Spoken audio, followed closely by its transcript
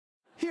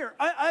Here,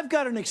 I've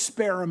got an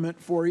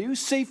experiment for you.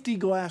 Safety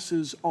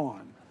glasses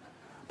on.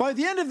 By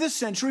the end of this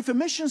century, if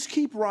emissions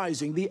keep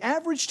rising, the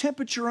average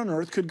temperature on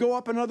Earth could go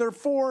up another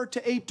 4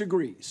 to 8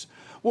 degrees.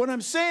 What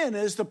I'm saying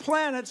is the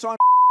planet's on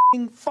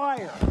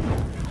fire.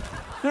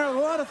 There are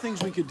a lot of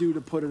things we could do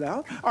to put it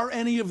out. Are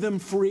any of them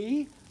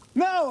free?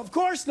 No, of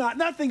course not.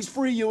 Nothing's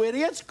free, you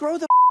idiots. Grow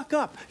the fuck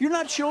up. You're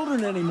not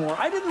children anymore.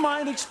 I didn't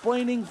mind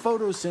explaining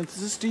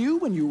photosynthesis to you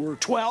when you were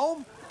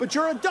 12, but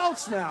you're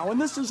adults now,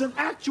 and this is an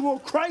actual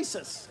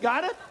crisis.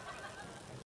 Got it?